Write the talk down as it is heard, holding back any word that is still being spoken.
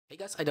Hey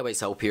guys,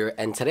 iOS Help here,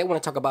 and today I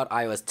want to talk about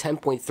iOS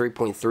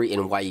 10.3.3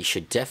 and why you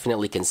should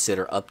definitely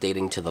consider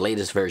updating to the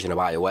latest version of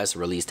iOS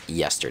released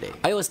yesterday.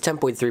 iOS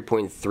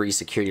 10.3.3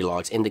 security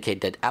logs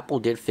indicate that Apple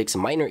did fix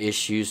minor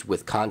issues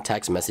with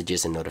contacts,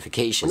 messages, and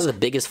notifications. One of the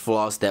biggest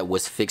flaws that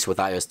was fixed with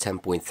iOS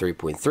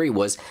 10.3.3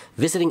 was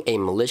visiting a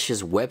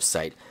malicious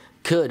website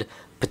could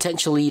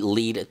potentially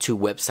lead to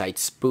website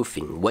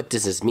spoofing. What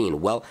does this mean?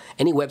 Well,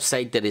 any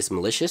website that is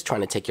malicious, trying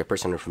to take your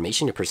personal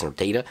information, your personal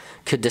data,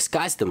 could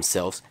disguise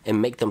themselves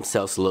and make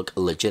themselves look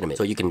legitimate.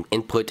 So you can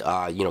input,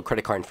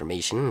 credit card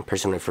information,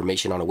 personal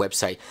information on a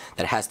website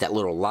that has that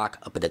little lock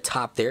up at the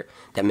top there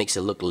that makes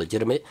it look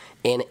legitimate,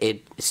 and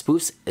it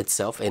spoofs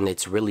itself, and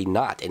it's really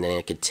not, and then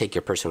it could take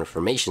your personal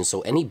information.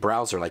 So any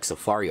browser like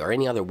Safari or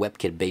any other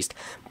WebKit-based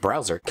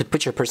browser could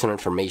put your personal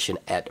information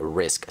at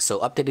risk. So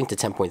updating to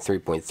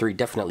 10.3.3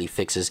 definitely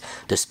fixes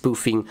the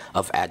spoofing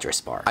of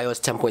address bar.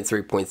 iOS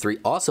 10.3.3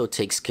 also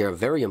takes care of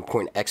very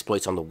important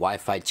exploits on the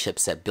Wi-Fi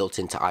chipset built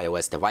into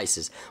iOS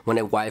devices. When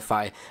a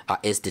Wi-Fi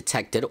is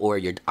detected or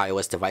your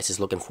iOS device is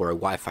looking for a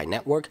Wi-Fi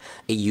network,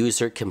 a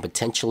user can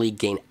potentially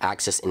gain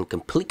access and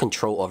complete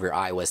control over your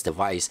iOS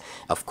device.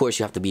 Of course,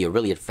 you have to be a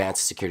really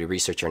advanced security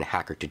researcher and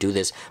hacker to do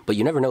this, but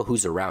you never know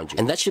who's around you.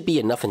 And that should be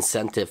enough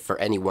incentive for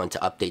anyone to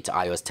update to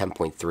iOS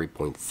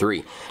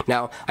 10.3.3.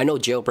 Now, I know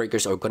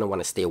jailbreakers are going to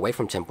want to stay away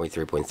from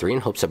 10.3.3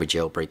 in hopes of a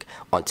jailbreak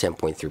on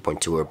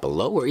 10.3.2 or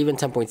below, or even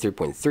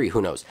 10.3.3,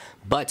 who knows.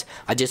 But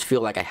I just feel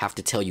like I have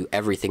to tell you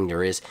everything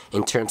there is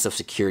in terms of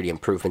security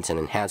improvements and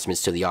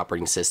enhancements to the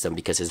operating system,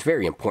 because it's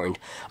very important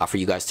for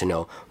you guys to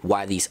know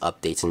why these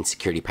updates and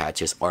security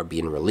patches are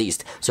being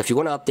released. So if you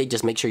want to update,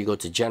 just make sure you go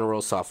to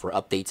General Software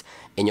Updates,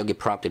 and you'll get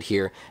prompted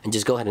here, and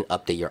just go ahead and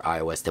update your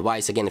iOS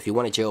device. Again, if you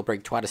want to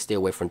jailbreak, try to stay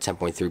away from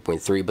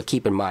 10.3.3, but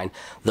keep in mind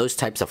those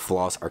types of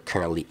flaws are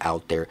currently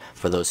out there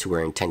for those who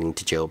are intending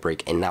to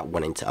jailbreak and not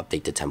wanting to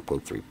update to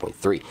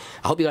 10.3.3.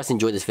 I hope you guys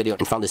enjoyed this video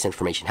and found this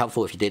information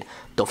helpful. If you did,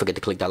 don't forget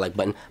to click that like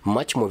button.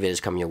 Much more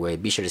videos coming your way.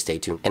 Be sure to stay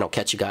tuned, and I'll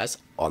catch you guys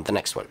on the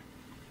next one.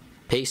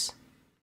 Peace.